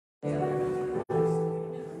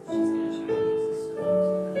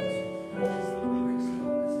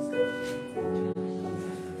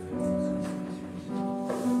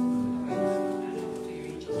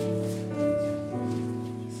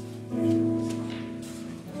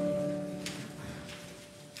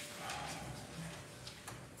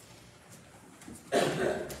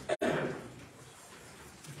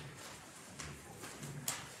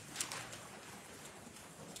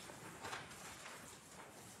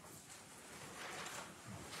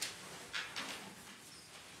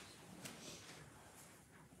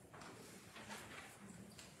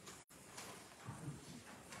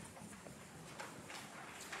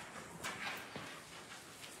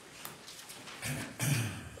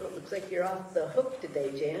Looks like you're off the hook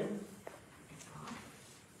today, Jan.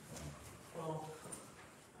 Well,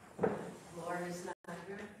 Gloria's not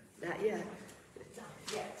here? Not yet.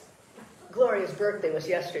 Not yet. Gloria's birthday was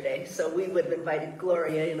yesterday, so we would have invited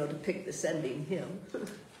Gloria, to pick the sending hymn.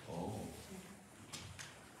 Oh.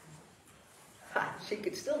 Ha, she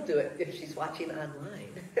could still do it if she's watching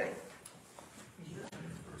online.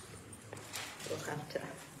 We'll have to.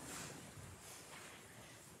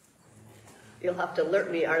 You'll have to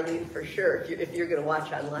alert me, Arlene, for sure, if you're going to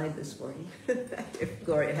watch online this morning, if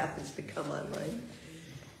Gloria happens to come online.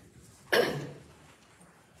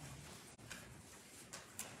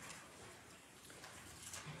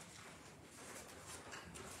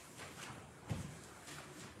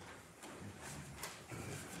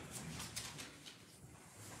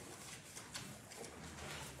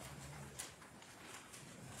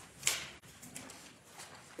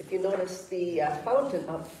 If you notice the fountain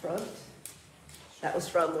up front, that was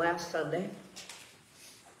from last Sunday.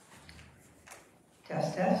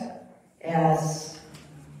 Test, test. As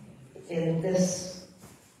in this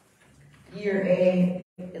year A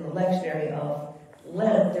in the lectionary of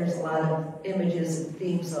Lent, there's a lot of images and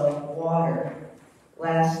themes of water.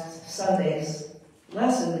 Last Sunday's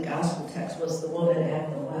lesson, the gospel text was the woman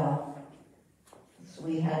at the well. So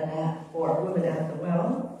we had that for women at the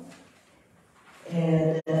well.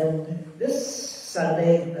 And then this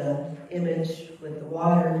Sunday, the image with the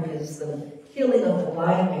water is the healing of the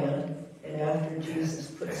blind man. And after Jesus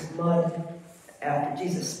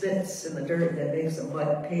spits in the dirt and makes a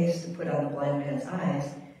mud paste to put on the blind man's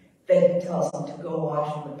eyes, then he tells him to go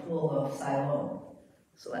wash in the pool of Siloam.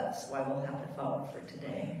 So that's why we'll have the fountain for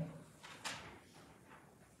today.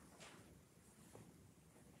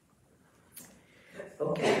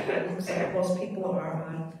 Okay, it looks like most people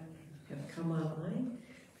have come online.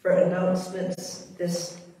 For announcements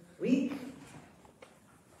this week,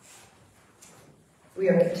 we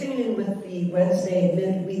are continuing with the Wednesday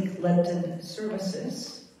midweek Lenten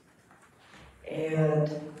services. And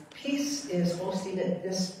Peace is hosting it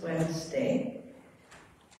this Wednesday.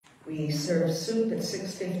 We serve soup at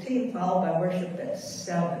 6:15, followed by worship at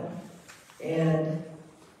 7. And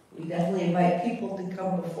we definitely invite people to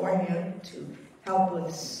come beforehand to help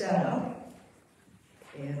with setup.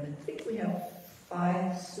 And I think we have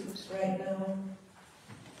 5 soups right now.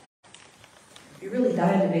 If you're really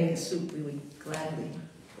dying to make a soup, we would gladly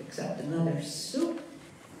accept another soup.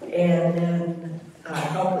 And then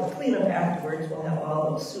help with cleanup afterwards. We'll have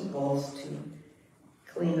all those soup bowls to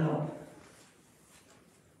clean up.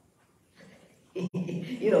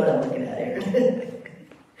 You know what I'm looking at here.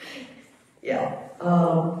 Yeah.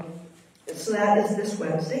 So that is this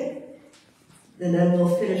Wednesday. And then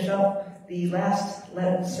we'll finish up the last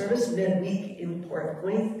Lenten service midweek in Port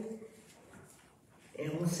Wing.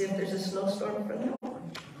 And we'll see if there's a snowstorm for that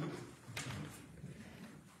one.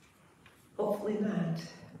 Hopefully not.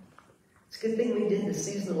 It's a good thing we did the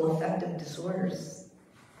seasonal affective disorders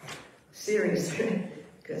series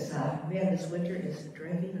because, man, this winter is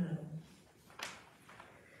dragging on.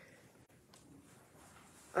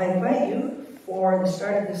 I invite you for the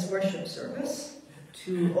start of this worship service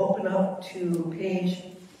to open up to page,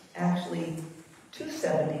 actually,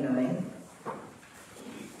 279.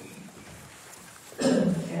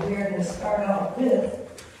 And we are going to start out with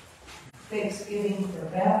Thanksgiving for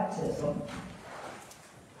baptism.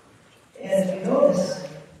 And if you notice,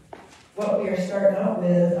 what we are starting out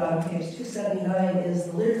with on page 279 is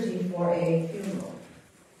the liturgy for a funeral.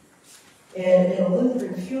 And in a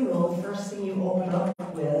Lutheran funeral, the first thing you open up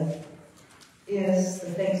with is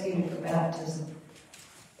the Thanksgiving for baptism.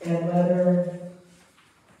 And whether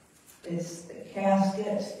it's the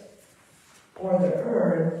casket or the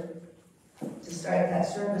urn, to start that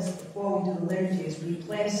service before we do the liturgy is we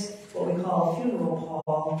place what we call a funeral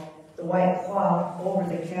pall, the white cloth over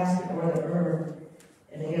the casket or the urn.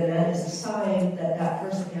 And again, that is a sign that that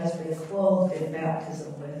person has been clothed in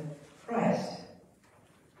baptism with Christ.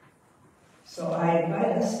 So I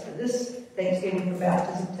invite us for this Thanksgiving for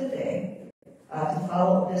baptism today to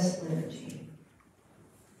follow this liturgy.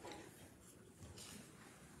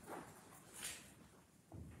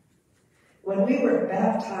 When we were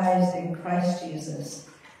baptized in Christ Jesus,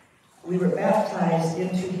 we were baptized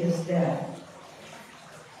into his death.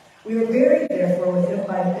 We were buried, therefore, with him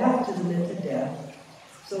by baptism into death,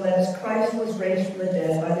 so that as Christ was raised from the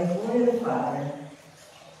dead by the glory of the Father,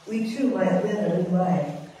 we too might live a new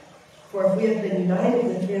life. For if we have been united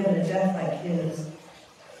with him in a death like his,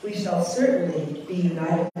 we shall certainly be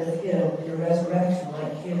united with him in a resurrection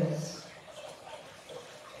like his.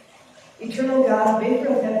 Eternal God, maker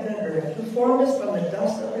of heaven and earth, who formed us from the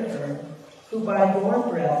dust of the earth, who by your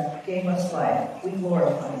breath gave us life, we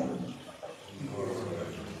glorify you.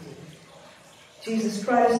 Jesus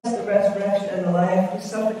Christ, the resurrection and the life, who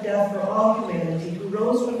suffered death for all humanity, who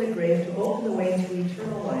rose from the grave to open the way to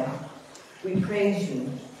eternal life, we praise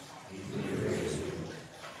you.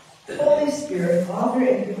 Holy Spirit, author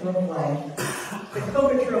and giver of life, the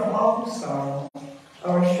comforter of all who sorrow,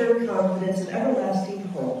 our sure confidence and everlasting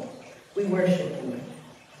hope, we worship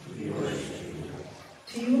you.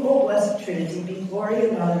 To you, O blessed Trinity, be glory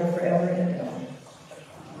and honor forever and ever.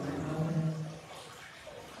 Amen.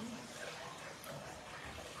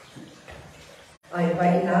 I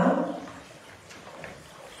invite you now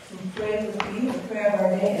to pray with me the prayer of our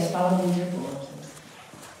day as found in your bulletin.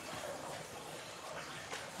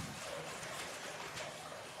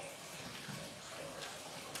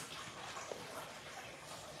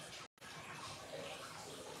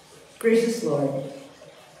 Gracious Lord,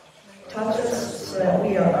 touch us so that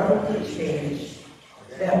we are utterly changed,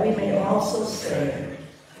 that we may also say,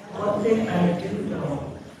 one thing I do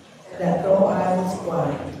know, that though I was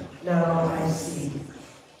blind, now I see.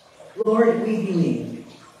 Lord, we believe.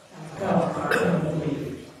 God, we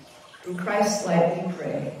believe. In Christ's light we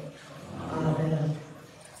pray. Amen.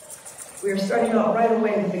 We are starting out right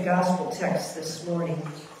away with the gospel text this morning,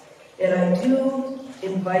 and I do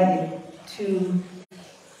invite you to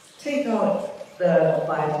take out the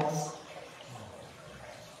Bibles.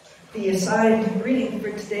 The assigned reading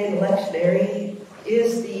for today, the lectionary,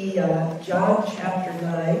 is the John chapter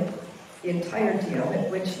 9, the entirety of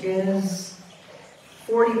it, which is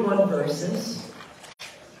 41 verses.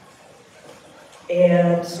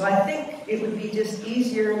 And so I think it would be just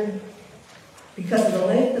easier, because of the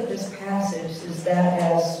length of this passage, is that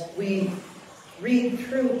as we read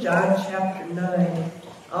through John chapter 9,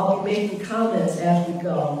 I'll be making comments as we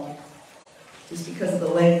go, just because of the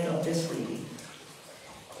length of this reading.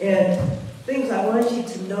 And things I want you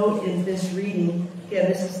to note in this reading, again,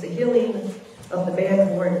 this is the healing of the man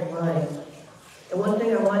born blind. And one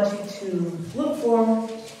thing I want you to look for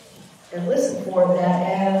and listen for,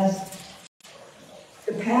 that as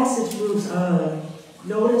the passage moves on,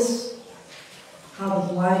 notice how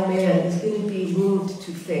the blind man is going to be moved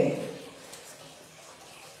to faith.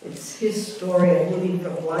 It's his story of moving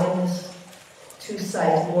from blindness to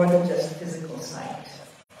sight, more than just physical sight.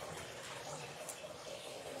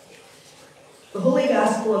 The Holy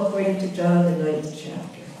Gospel according to John, the 9th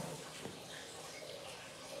chapter.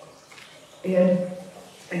 And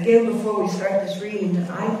again, before we start this reading,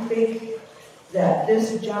 I think that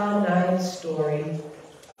this John 9 story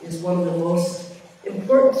is one of the most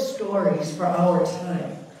important stories for our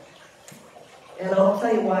time. And I'll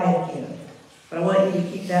tell you why again. But I want you to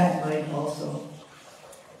keep that in mind also.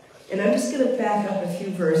 And I'm just going to back up a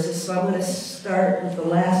few verses, so I'm going to start with the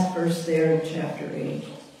last verse there in chapter 8.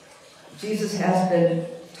 Jesus has been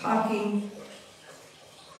talking.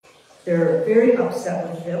 They're very upset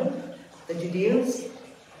with him, the Judeans.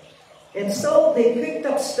 And so they picked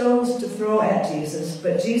up stones to throw at Jesus,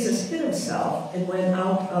 but Jesus hid himself and went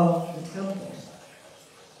out of the temple.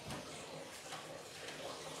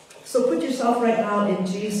 So put yourself right now in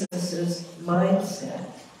Jesus' mindset.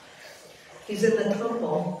 He's in the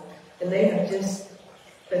temple, and they have just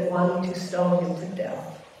been wanting to stone him to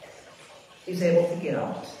death. He's able to get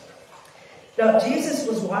out. Now, Jesus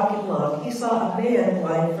was walking along. He saw a man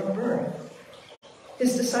blind from birth.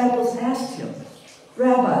 His disciples asked him,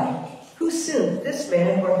 "Rabbi, who sinned, this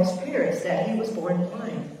man or his parents, that he was born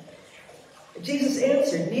blind?" Jesus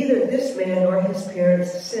answered, "Neither this man nor his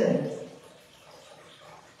parents sinned.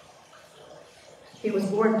 He was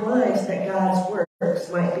born blind so that God's works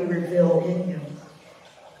might be revealed in him.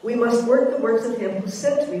 We must work the works of him who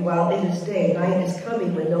sent me while it is day. Night is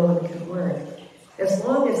coming when no one can work. As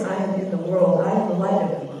long as I am in the world, I am the light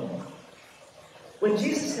of the world." When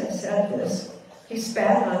Jesus had said this, he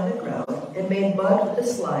spat on the ground and made mud with the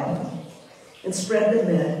saliva and spread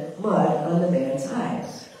the mud on the man's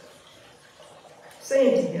eyes,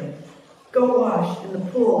 saying to him, "Go wash in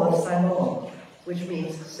the pool of Siloam," which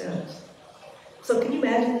means sins. So can you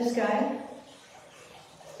imagine this guy?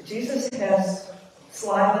 Jesus has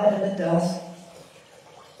saliva in the dust.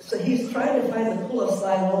 So he's trying to find the pool of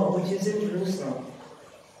Siloam, which is in Jerusalem.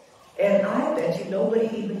 And I bet you nobody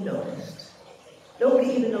even noticed. Nobody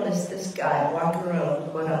even noticed this guy walking around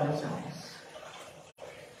with mud on his eyes.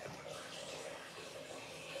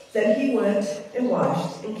 Then he went and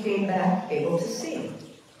washed and came back able to see.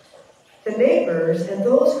 The neighbors and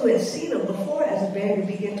those who had seen him before as a beggar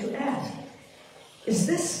began to ask, "Is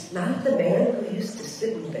this not the man who used to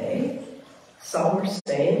sit and beg?" Some were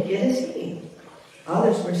saying, "It is he."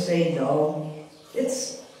 Others were saying, "No,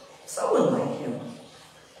 it's someone like him."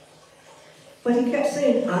 But he kept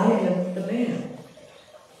saying, "I am the man."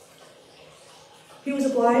 He was a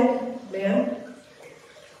blind man,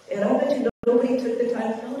 and I bet you nobody took the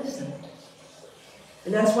time to notice him.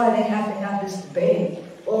 And that's why they have to have this debate.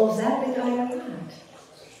 Well, is that the guy or not?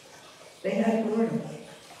 They had ignored him.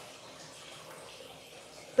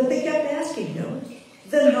 But they kept asking him,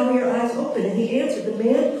 "Then how were your eyes open?" And he answered, "The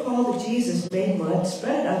man called Jesus made mud,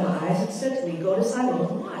 spread it on my eyes, and said to me, 'Go to Siloam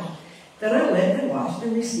and wash.' Then I went and washed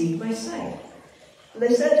and received my sight." And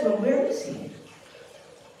they said to him, "Where is he?"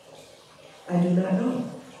 "I do not know."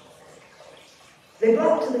 They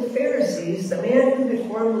brought to the Pharisees the man who had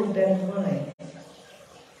formerly been blind.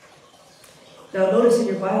 Now notice in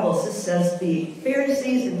your Bibles, this says the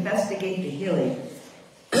Pharisees investigate the healing.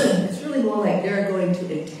 It's really more like they're going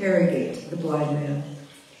to interrogate the blind man.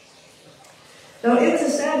 Now it was a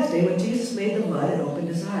Sabbath day when Jesus made the mud and opened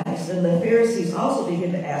his eyes. Then the Pharisees also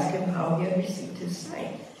began to ask him how he had received his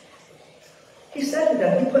sight. He said to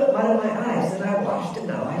them, "He put mud in my eyes, and I washed, and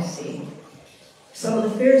now I see." Some of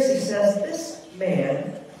the Pharisees says, "This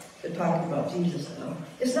man," they're talking about Jesus now,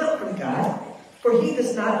 "is not from God, for he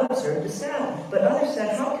does not observe the Sabbath." But others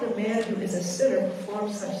said, "How can a man who is a sinner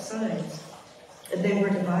perform such signs?" And they were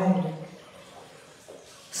divided.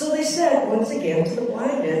 So they said once again to the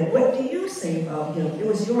blind man, "What do you say about him? It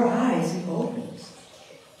was your eyes he opened."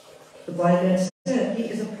 The blind man said, "He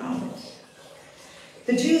is a prophet."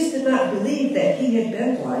 The Jews did not believe that he had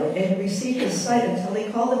been blind and received his sight until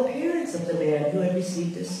they called the parents of the man who had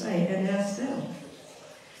received his sight and asked them,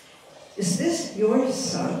 "Is this your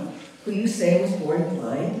son, who you say was born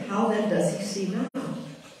blind? How then does he see now?"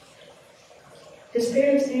 His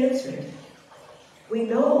parents answered, "We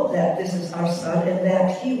know that this is our son and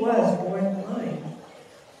that he was born blind.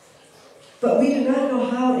 But we do not know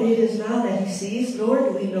how it is now that he sees, nor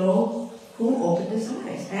do we know who opened his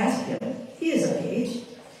eyes. Ask him. He is of age.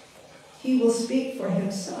 He will speak for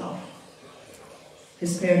himself."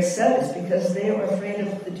 His parents said this because they were afraid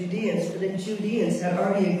of the Judeans, for the Judeans had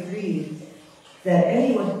already agreed that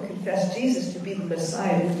anyone who confessed Jesus to be the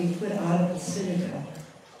Messiah would be put out of the synagogue.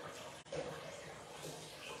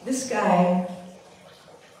 This guy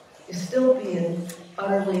is still being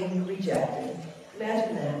utterly rejected.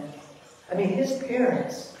 Imagine that. I mean, his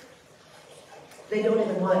parents, they don't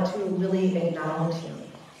even want to really acknowledge him.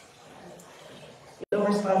 No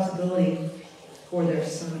responsibility for their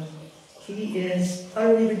son. He is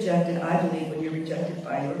utterly rejected, I believe, when you're rejected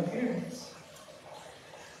by your parents.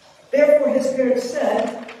 Therefore, his parents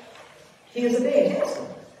said, "He is of age, ask him."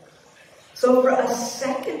 So for a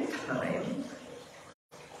second time,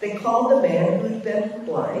 they called the man who had been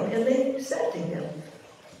blind, and they said to him,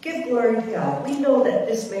 "Give glory to God. We know that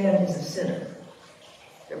this man is a sinner."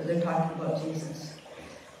 Remember, they're talking about Jesus.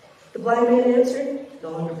 The blind man answered, no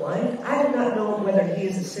longer blind, "I do not know whether he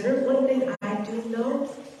is a sinner. One thing I do know,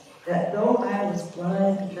 that though I was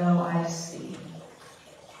blind, now I see."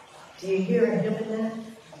 Do you hear him in that?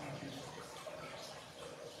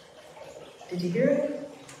 Did you hear it?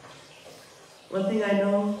 One thing I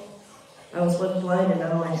know, I was once blind and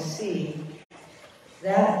now I see.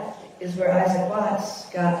 That is where Isaac Watts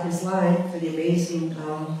got his line for the Amazing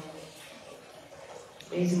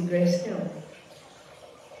Grace hymn.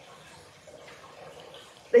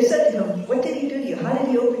 They said to him, "What did he do to you? How did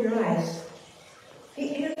he open your eyes?"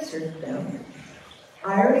 He answered them,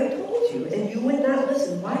 "I already told you, and you would not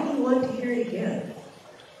listen. Why do you want to hear it again?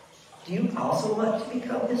 Do you also want to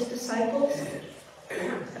become his disciples?"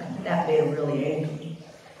 That made him really angry.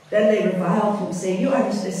 Then they reviled him, saying, "You are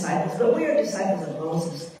his disciples, but we are disciples of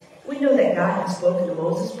Moses. We know that God has spoken to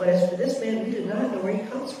Moses, but as for this man, we do not know where he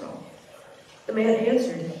comes from." The man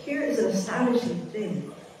answered, "Here is an astonishing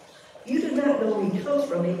thing. You do not know where he comes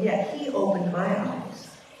from, and yet he opened my eyes.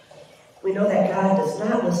 We know that God does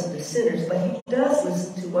not listen to sinners, but he does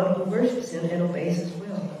listen to one who worships him and obeys his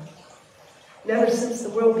will. Never since the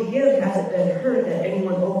world began has it been heard that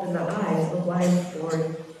anyone opened the eyes of a blind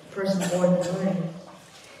person born blind.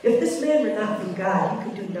 If this man were not from God, he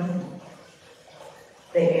could do nothing."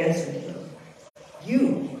 They answered him,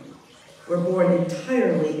 "You were born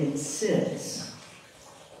entirely in sins,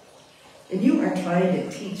 and you are trying to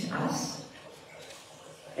teach us?"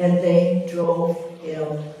 And they drove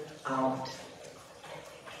him out.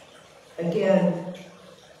 Again,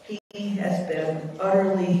 he has been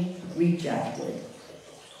utterly rejected.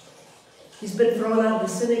 He's been thrown out of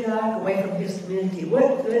the synagogue, away from his community.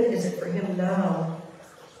 What good is it for him now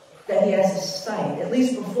that he has his sight? At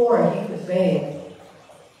least before, he could beg.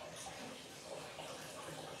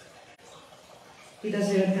 He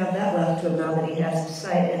doesn't even have that left to him now that he has his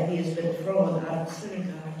sight, and he has been thrown out of the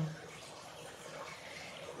synagogue.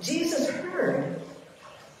 Jesus heard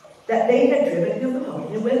that they had driven him out,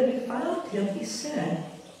 and when he found him, he said,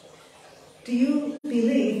 "Do you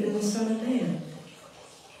believe in the Son of Man?"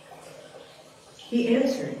 He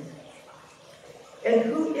answered, "And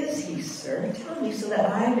who is he, sir? Tell me so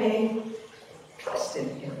that I may trust in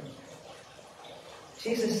him."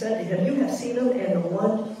 Jesus said to him, "You have seen him, and the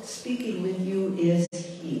one speaking with you is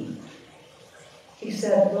he." He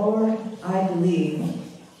said, "Lord, I believe,"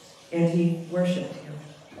 and he worshipped him.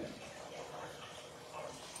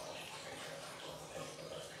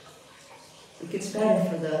 It gets better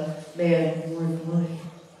for the man born blind.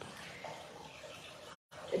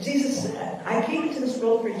 And Jesus said, "I came into this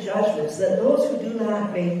world for judgment, so that those who do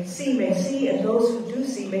not may see, and those who do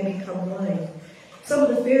see may become blind." Some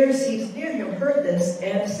of the Pharisees near him heard this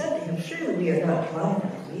and said to him, "Surely we are not blind,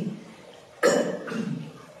 are we?"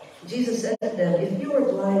 Jesus said to them, "If you were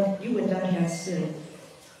blind, you would not have sin.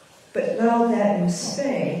 But now that you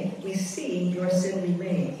say, 'We see,' your sin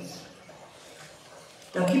remains."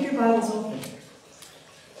 Now keep your Bibles open.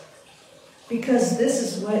 Because this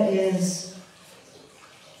is what is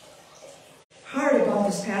hard about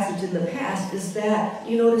this passage in the past, is that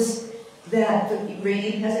you notice that the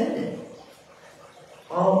reading has ended.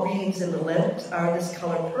 All readings in the Lent are this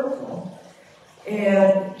color purple.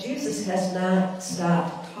 And Jesus has not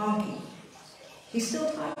stopped talking. He's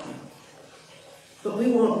still talking. But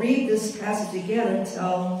we won't read this passage again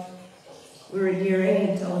until we're in year A,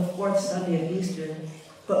 until the fourth Sunday of Easter.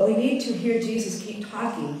 But we need to hear Jesus keep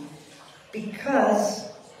talking, because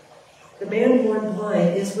the man born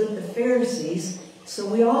blind is with the Pharisees, so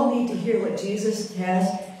we all need to hear what Jesus has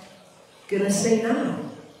going to say now.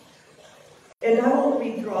 And I won't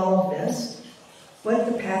read through all of this, but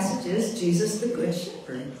the passage is Jesus the Good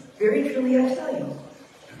Shepherd. Very truly I tell you,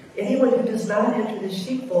 anyone who does not enter the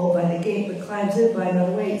sheepfold by the gate but climbs in by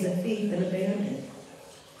another way is a thief and a bandit.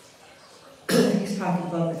 He's talking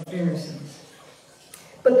about the Pharisees.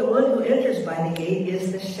 But the one who enters by the gate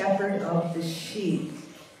is the shepherd of the sheep.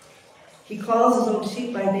 He calls his own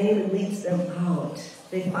sheep by name and leads them out.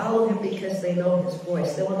 They follow him because they know his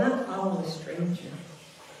voice. They will not follow a stranger.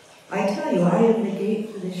 I tell you, I am the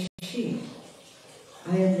gate for the sheep.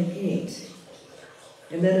 I am the gate.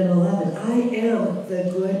 And then in 11, I am the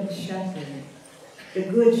good shepherd. The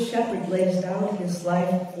good shepherd lays down his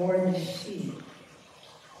life for the sheep.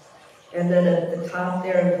 And then at the top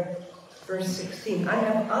there, verse 16, I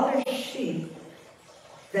have other sheep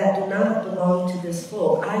that do not belong to this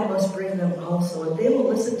fold. I must bring them also, and they will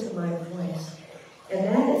listen to my voice. And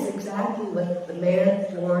that is exactly what the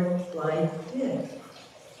man born blind did.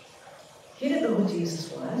 He didn't know who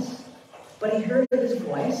Jesus was, but he heard his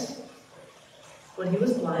voice. When he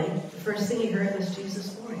was blind, the first thing he heard was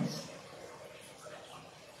Jesus' voice.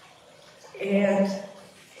 And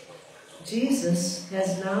Jesus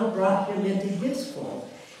has now brought him into his fold.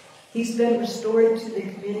 He's been restored to the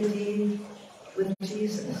community with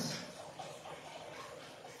Jesus.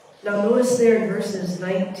 Now notice there in verses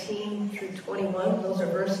 19 through 21, those are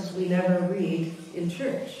verses we never read in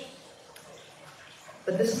church.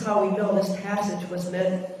 But this is how we know this passage was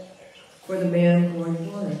meant for the man born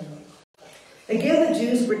blind. Again, the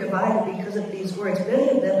Jews were divided because of these words. Many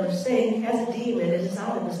of them were saying, he has a demon, it is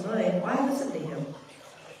out of his mind. Why listen to him?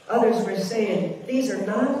 Others were saying, these are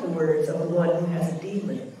not the words of the one who has a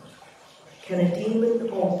demon. Can a demon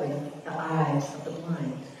open the eyes of the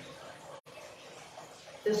blind?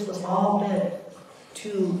 This was all meant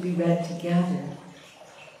to be read together.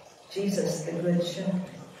 Jesus, the Good Shepherd.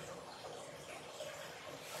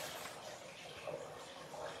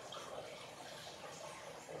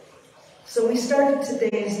 So we started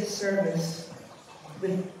today's service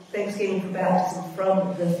with thanksgiving for baptism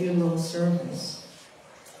from the funeral service.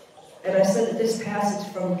 And I said that this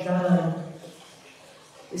passage from John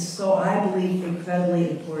is so, I believe,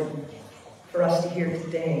 incredibly important for us to hear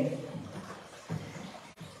today.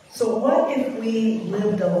 So what if we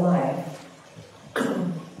lived a life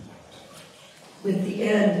with the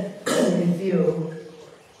end in view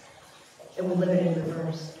and we live it in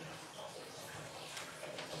reverse?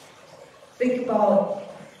 Think about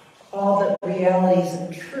all the realities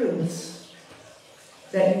and truths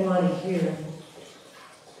that you want to hear.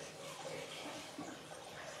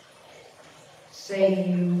 Say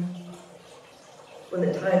you, when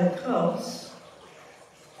the time comes,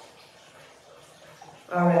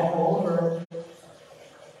 are at home or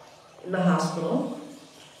in the hospital,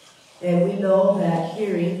 and we know that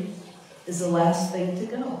hearing is the last thing to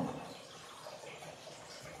go.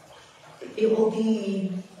 It will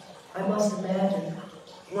be, I must imagine,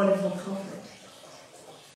 wonderful comfort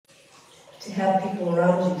to have people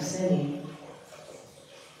around you singing.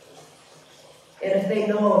 And if they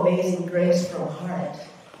know Amazing Grace from heart,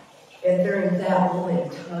 and during that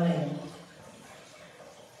moment in time,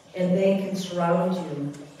 and they can surround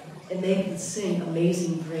you, and they can sing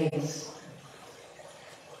Amazing Grace.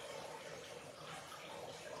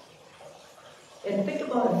 And think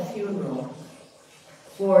about a funeral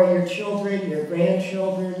for your children, your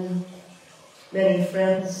grandchildren, many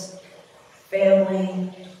friends,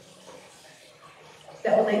 family,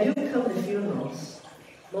 that when they do come to funerals,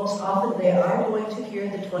 most often they are going to hear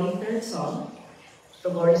the 23rd Psalm, "The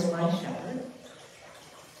Lord is my shepherd."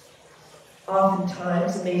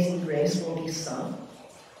 Oftentimes, Amazing Grace will be sung.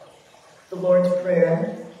 The Lord's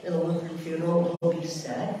Prayer in a Lutheran funeral will be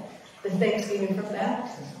said. The Thanksgiving for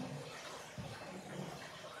baptism.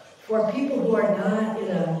 For people who are not in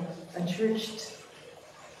a churched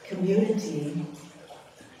community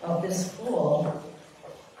of this full,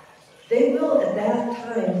 they will at that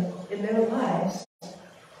time in their lives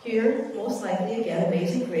hear, most likely again,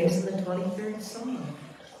 Amazing Grace in the 23rd Psalm.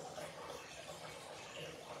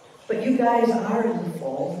 But you guys are in the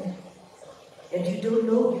fold, and you do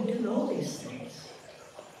know these things.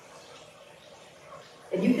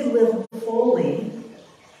 And you can live fully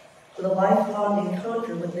with a lifelong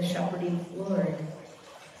encounter with the shepherding Lord.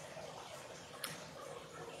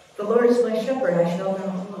 The Lord is my shepherd, I shall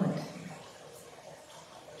not want.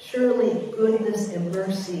 Surely goodness and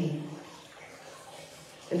mercy,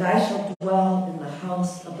 and I shall dwell in the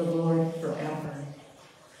house of the Lord forever.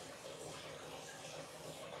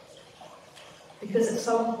 Because at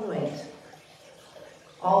some point,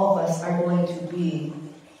 all of us are going to be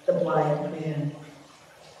the blind man.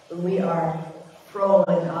 When we are thrown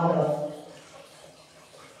out of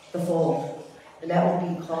the fold, and that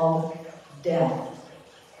will be called death.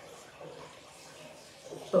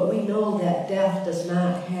 But we know that death does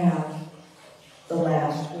not have the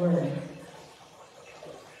last word,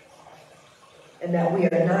 and that we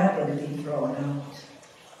are not going to be thrown out,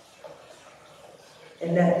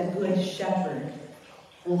 and that the Good Shepherd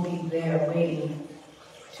will be there waiting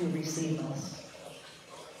to receive us.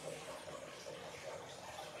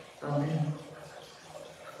 Amen.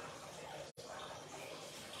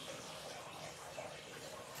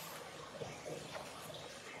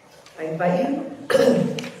 I invite you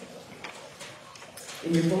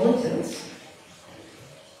in your bulletins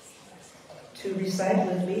to recite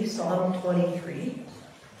with me Psalm 23.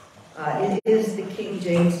 It is the King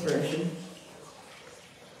James Version.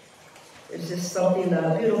 There's just something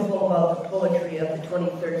beautiful about the poetry of the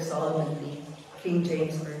 23rd Psalm in the King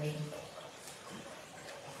James Version.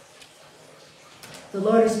 The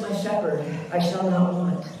Lord is my shepherd, I shall not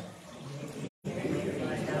want.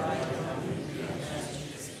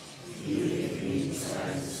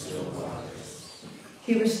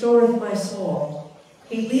 He restoreth my soul.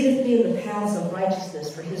 He leadeth me in the paths of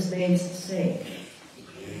righteousness for his name's sake.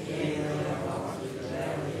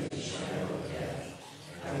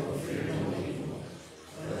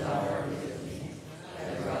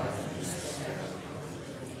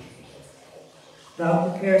 Thou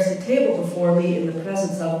preparest a table before me in the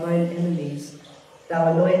presence of mine enemies.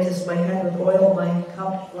 Thou anointest my head with oil, my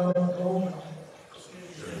cup runneth over.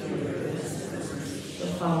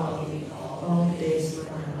 Will follow me all the days of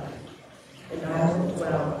my life, and I will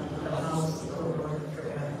dwell in the house of the Lord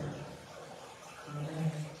forever.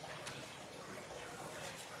 Amen.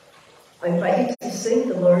 I invite you to sing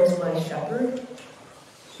 "The Lord is my shepherd,"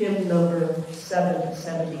 hymn number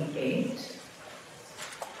 778.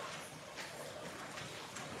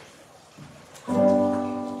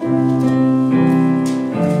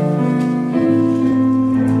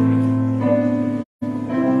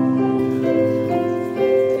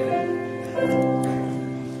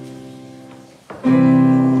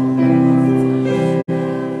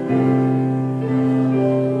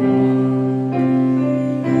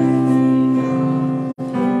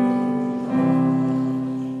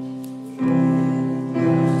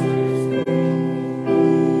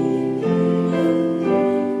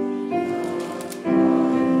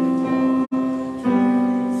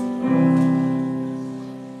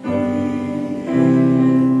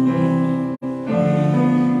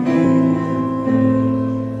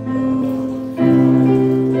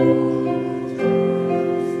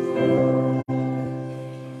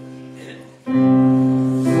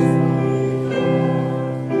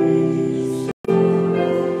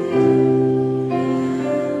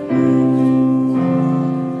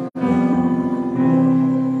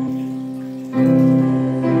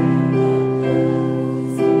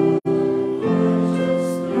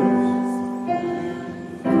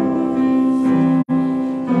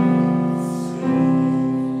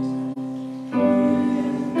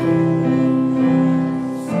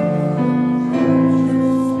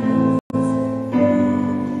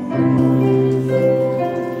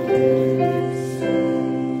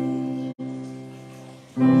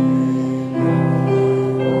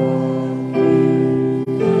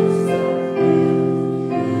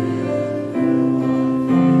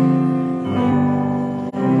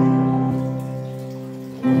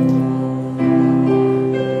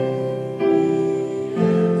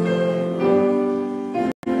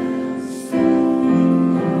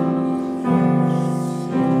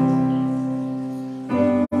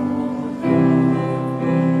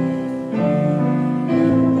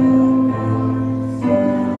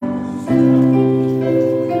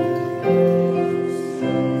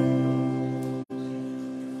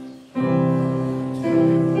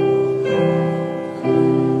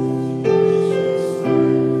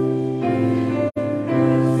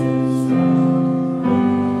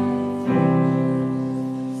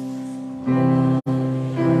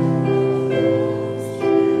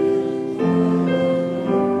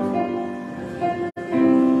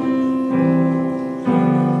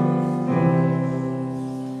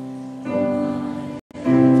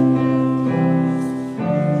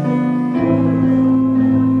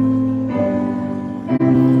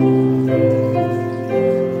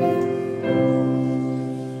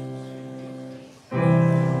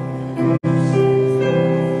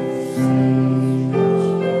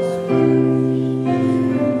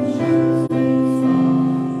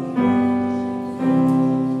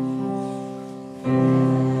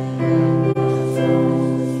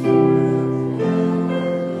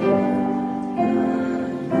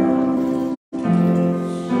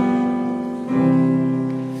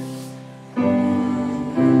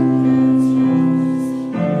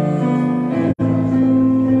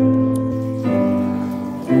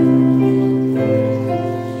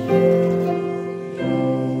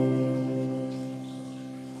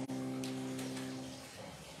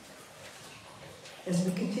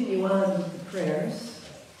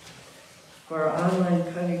 For our online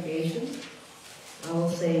congregation, I will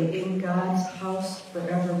say, in God's house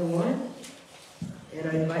forevermore. And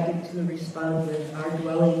I invite you to respond with, our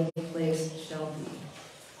dwelling place shall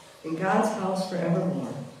be. In God's house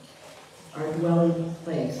forevermore, our dwelling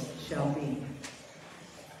place shall be.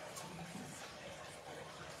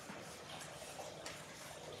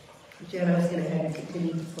 Jen, I was going to have you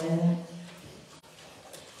continue to play that.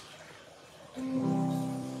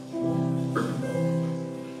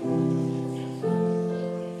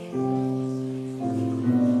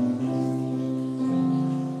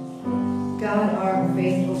 God, our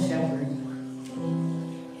faithful shepherd,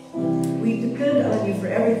 we depend on you for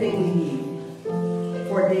everything we need,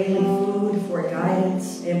 for daily food, for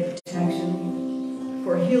guidance and protection,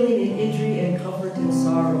 for healing in injury and comfort in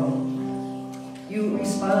sorrow. You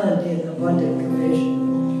respond in abundant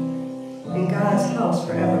provision. In God's house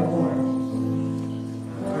forevermore,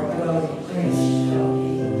 our dwelling place shall be.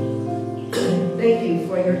 Thank you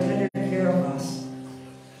for your tender care of us.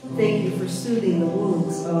 Thank you for soothing the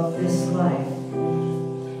wounds of this life.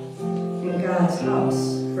 In God's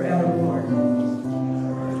house forevermore.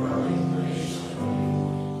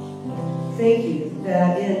 Thank you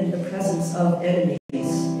that in the presence of enemies,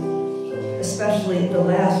 especially the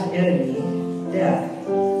last enemy, death,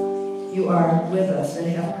 you are with us and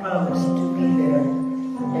have promised to be there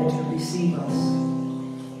and to receive us.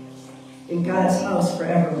 In God's house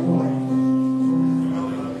forevermore.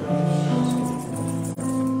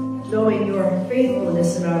 Knowing your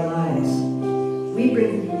faithfulness in our lives, we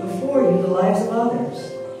bring before you the lives of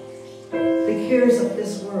others, the cares of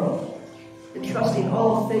this world, entrusting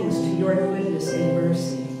all things to your goodness and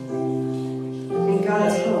mercy. In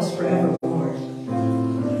God's house forevermore.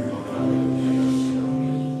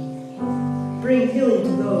 Bring healing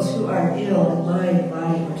to those who are ill in mind,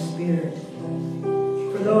 body, or spirit.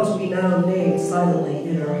 For those we now name silently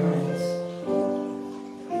in our hearts.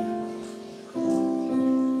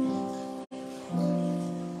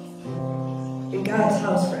 In God's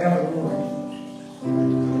house forevermore.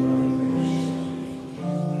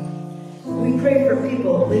 We pray for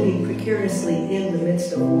people living precariously in the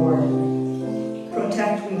midst of war.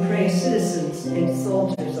 Protect, we pray, citizens and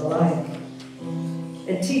soldiers alike.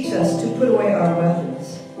 And teach us to put away our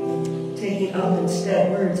weapons, taking up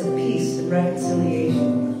instead words of peace and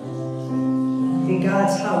reconciliation. In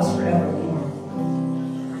God's house forevermore.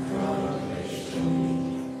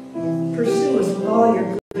 Pursue us with all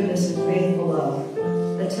your goodness and faithful love,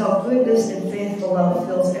 until goodness and faithful love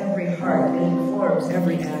fills every heart and informs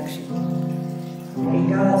every action. In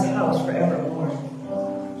God's house forevermore.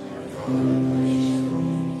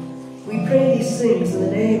 We pray these things in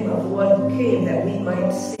the name of the one who came that we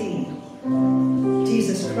might see,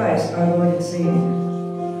 Jesus Christ, our Lord and Savior.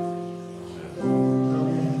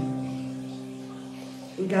 Amen.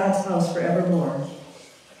 In God's house forevermore,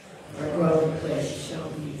 our dwelling place shall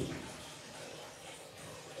be.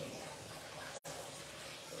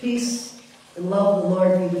 Peace and love of the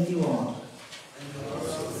Lord be with you all.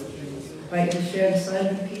 I invite you to share the sign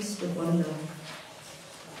of peace with one another.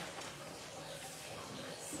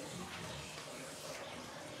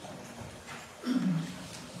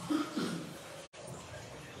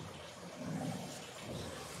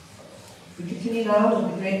 We continue now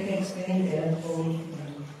with the great thanksgiving and holy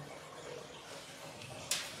communion.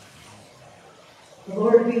 The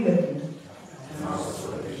Lord be with you. And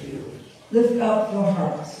also with you. Lift up your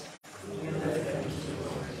hearts.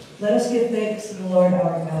 Let us give thanks to the Lord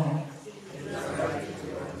our God.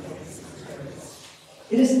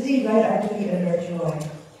 It is indeed right, our duty and our joy,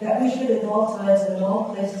 that we should at all times and in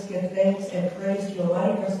all places give thanks and praise to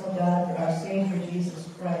Almighty merciful God for our Savior Jesus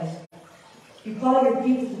Christ. You call your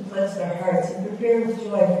people to cleanse their hearts and prepare with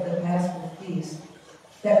joy for the Paschal feast,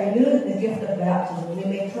 that renewed in the gift of baptism we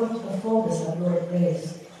may come to the fullness of your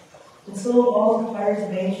grace. And so all the choirs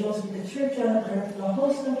of angels with the church on earth and the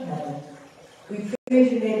host of heaven, we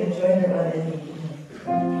praise your name and join their unending hymn.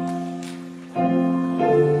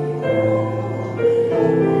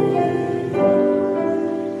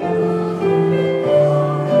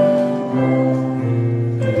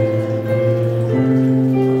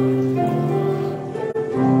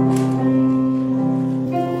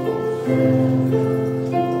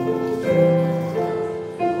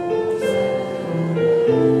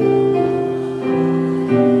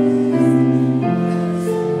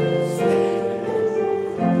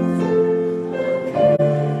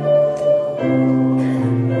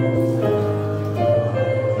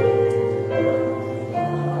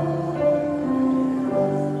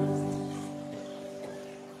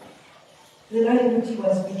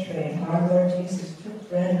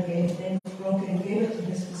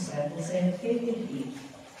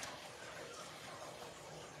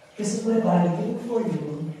 This is my body given for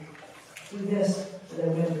you. Do this for the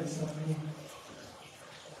remembrance of me.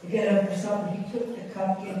 Again, after supper, he took the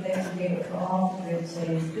cup, gave thanks, and gave it for all to drink,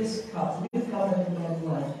 saying, "This cup, new covenant in my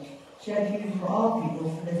blood, shed for you for all people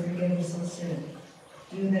for the forgiveness of sin.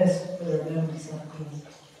 Do this for the remembrance of me."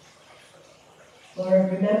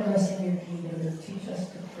 Lord, remember us in your kingdom and teach us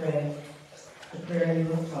to pray the prayer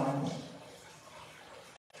you have taught us.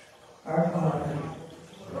 Our Father,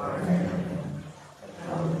 who art in heaven,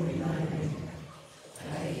 hallowed be thy name.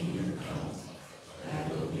 Thy kingdom come, thy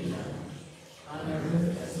will be done, on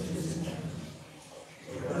earth as it is in heaven.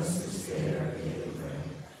 Give us this day our daily bread,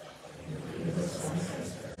 and forgive us our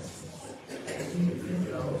trespasses, as we forgive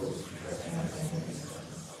those who trespass against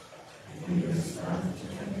us. And lead us not into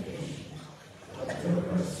temptation, but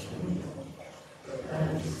deliver us from evil. For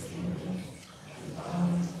thine is the kingdom, and the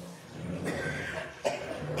power, and the glory,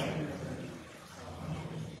 forever.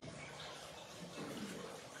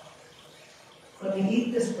 When we eat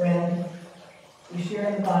this bread, we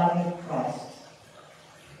share the body of Christ.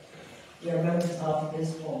 We are members of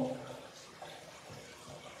his whole.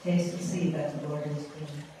 Taste and see that the Lord is good.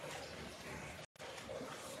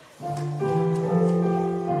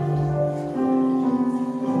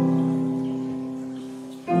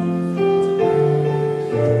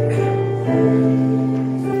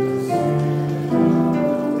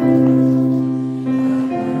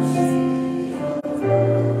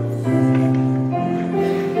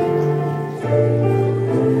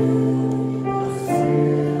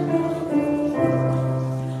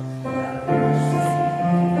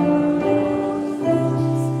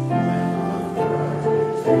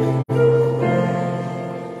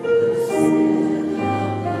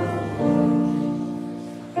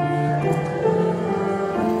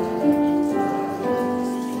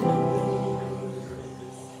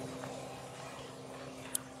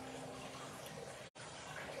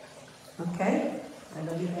 Okay, I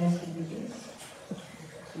know you guys can do this.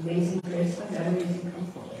 Amazing grace, my memories can come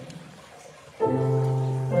forward.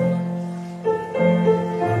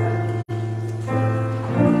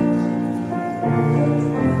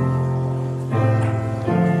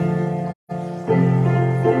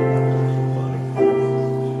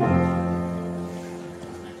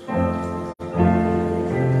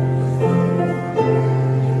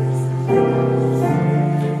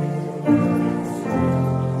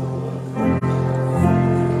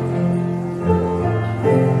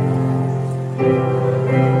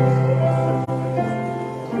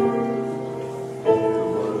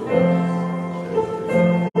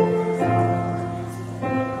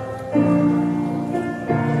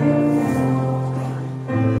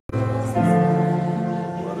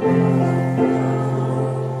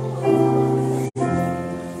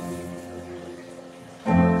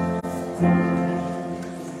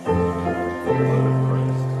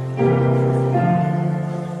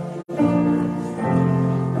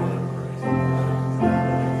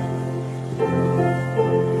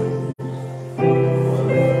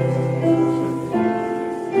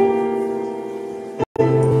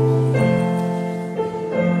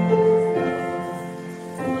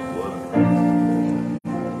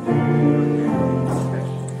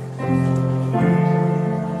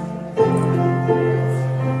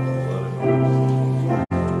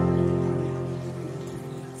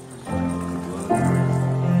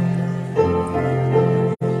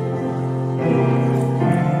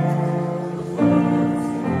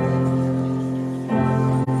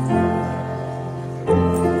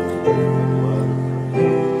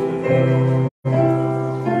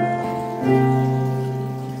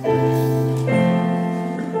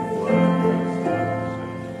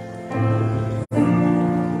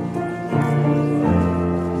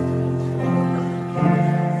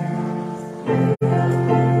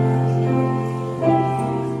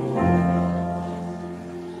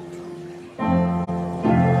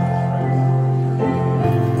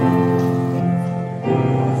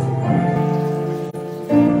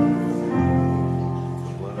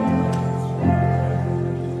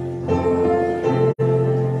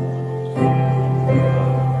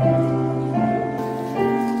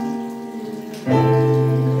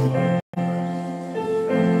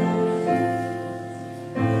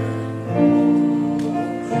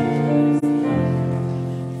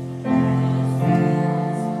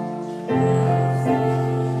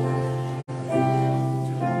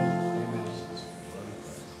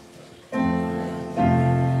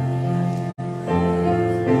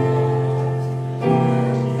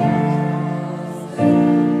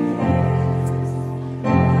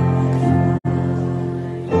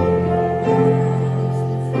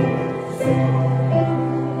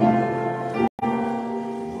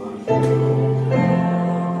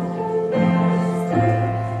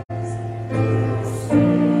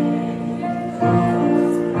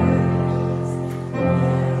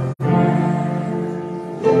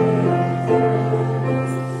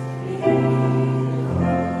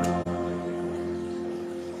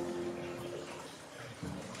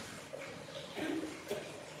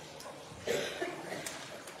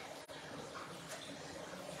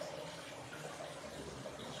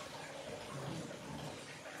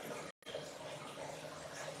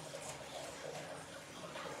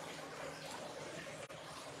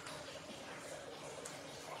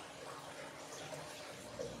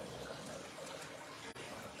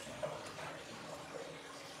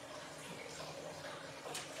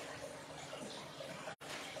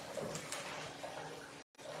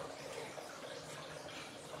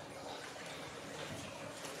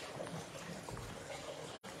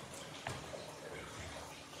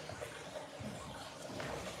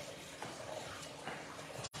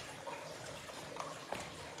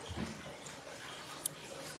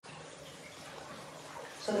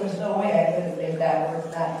 So there was no way I could have made that work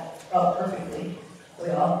that up perfectly.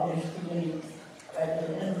 Well, there's too many right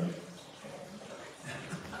in.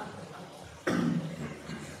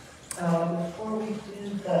 Before we do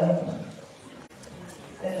the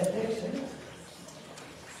benediction,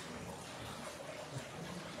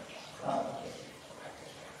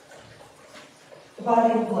 the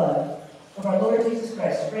body and blood of our Lord Jesus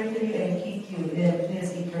Christ strengthen you and keep you in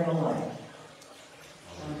his eternal life.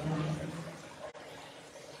 Amen.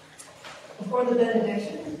 Before the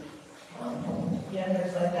benediction, again,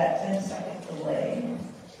 there's like that 10-second delay.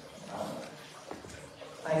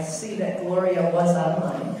 I see that Gloria was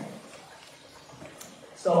online.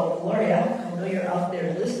 So, Gloria, I know you're out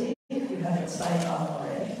there listening if you haven't signed off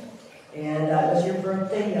already. And it was your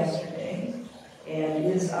birthday yesterday. And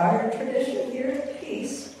it is our tradition here at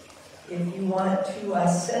Peace, if you want to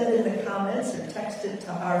send in the comments or text it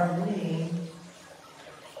to our name,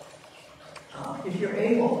 if you're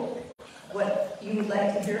able, what you would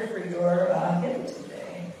like to hear for your hymn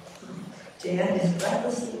today. Jan is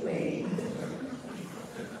breathlessly waiting.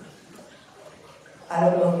 I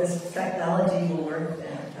don't know if this technology will work.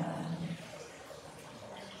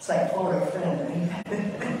 It's like phone a friend, right?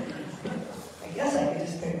 I guess I could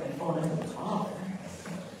just pick my phone up and call her.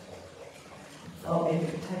 Oh, maybe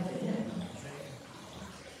type it in.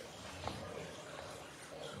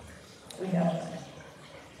 We have to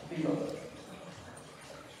reload.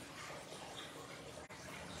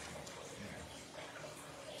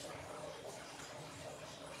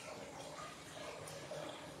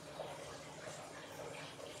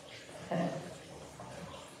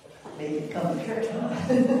 Maybe come to church, huh?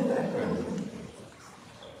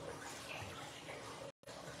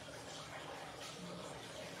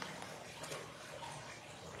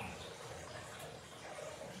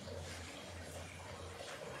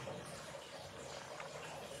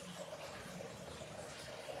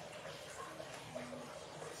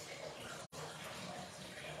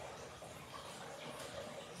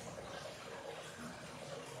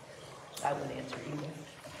 I wouldn't answer either.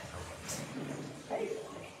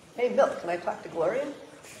 Hey, Bill, can I talk to Gloria?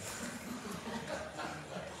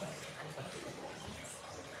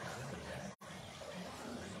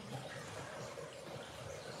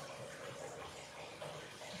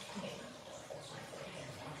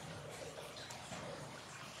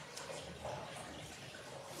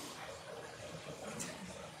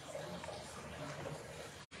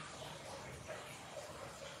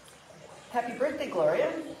 Happy birthday,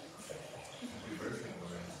 Gloria.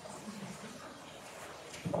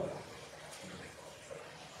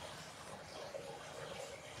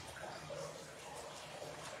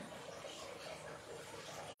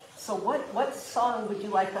 So what song would you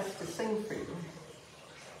like us to sing for you?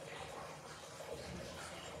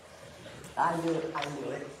 I knew it.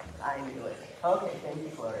 Okay, thank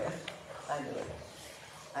you, Gloria. I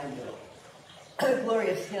knew it.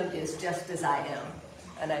 Gloria's hymn is Just As I Am,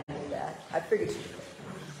 and I knew that. I figured you would.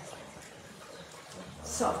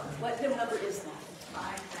 So, what hymn number is that?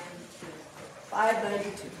 592.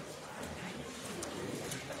 592.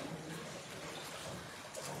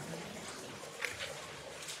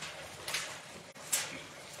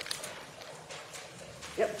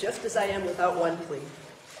 Yep, just as I am without one plea.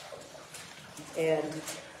 And, Are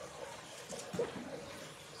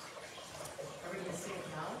we going to sing it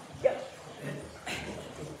now? yep.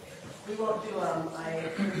 We won't do, I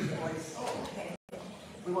heard your voice. Oh, okay.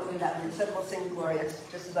 We won't do that. Instead we'll sing Gloria,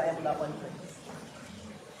 just as I am without one plea.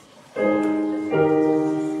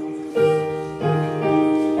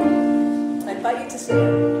 I invite you to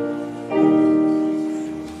stand.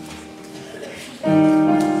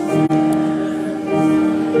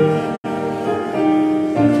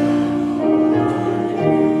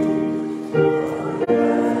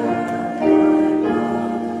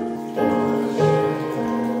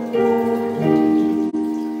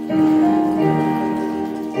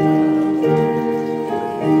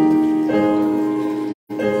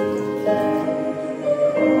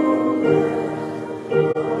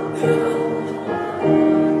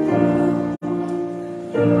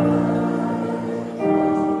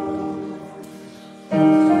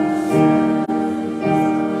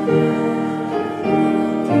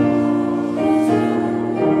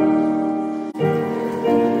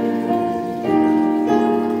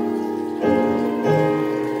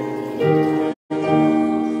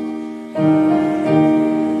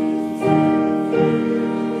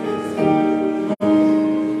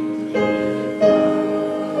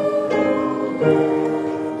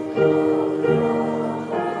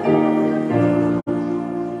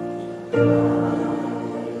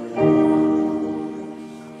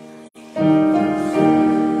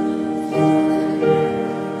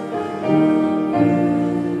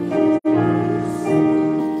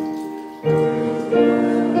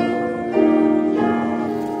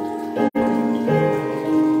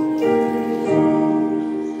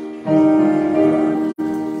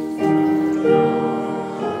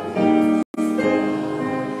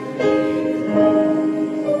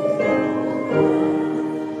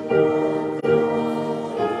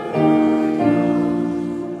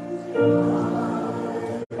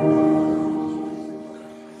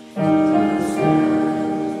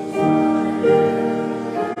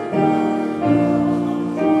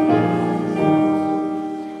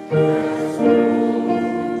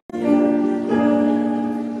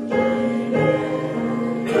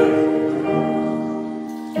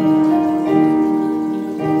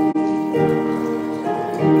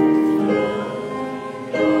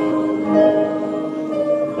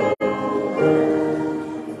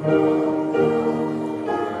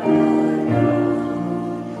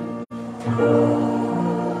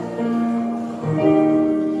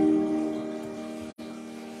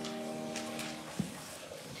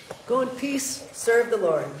 Go in peace, serve the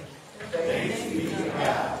Lord. Thanks be to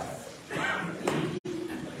God.